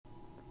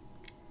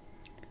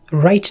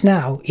Right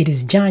now, it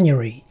is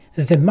January,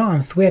 the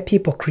month where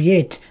people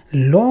create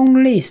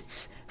long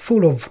lists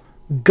full of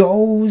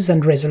goals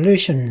and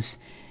resolutions.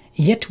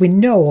 Yet we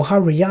know how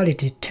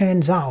reality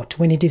turns out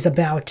when it is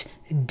about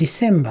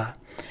December.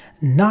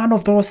 None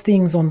of those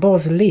things on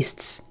those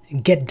lists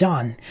get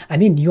done. I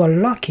mean, you are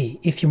lucky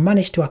if you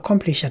manage to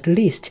accomplish at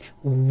least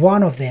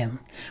one of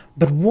them.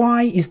 But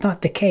why is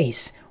that the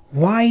case?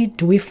 Why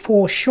do we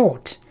fall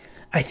short?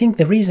 I think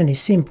the reason is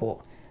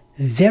simple.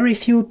 Very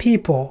few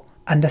people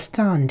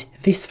understand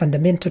this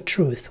fundamental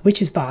truth,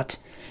 which is that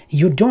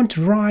you don't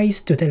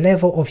rise to the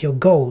level of your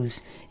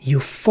goals, you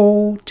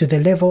fall to the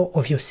level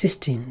of your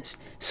systems.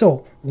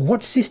 So,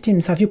 what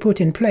systems have you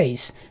put in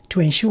place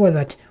to ensure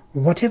that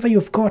whatever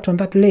you've got on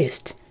that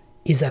list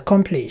is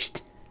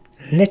accomplished?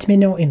 Let me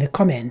know in the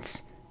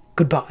comments.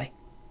 Goodbye.